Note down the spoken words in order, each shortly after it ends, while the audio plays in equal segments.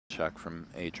check from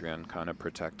Adrian, kind of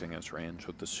protecting his range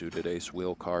with the suited ace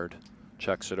wheel card.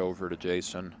 Checks it over to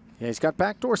Jason. Yeah, he's got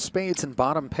backdoor spades and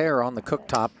bottom pair on the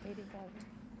cooktop.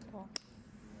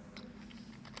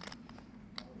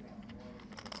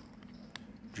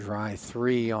 Dry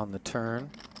 3 on the turn.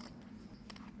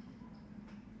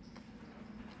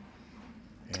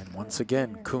 And once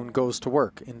again, Koon goes to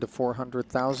work. Into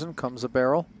 400,000 comes a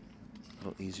barrel. A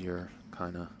little easier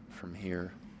kind of from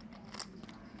here.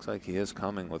 Looks like he is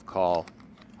coming with call.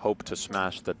 Hope to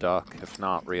smash the duck. If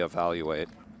not, reevaluate.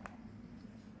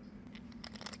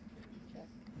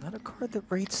 Not a card that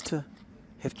rates to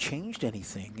have changed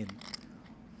anything. And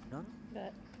none.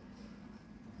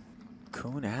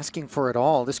 Koon asking for it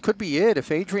all. This could be it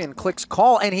if Adrian clicks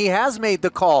call, and he has made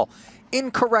the call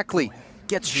incorrectly.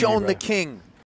 Gets shown the king.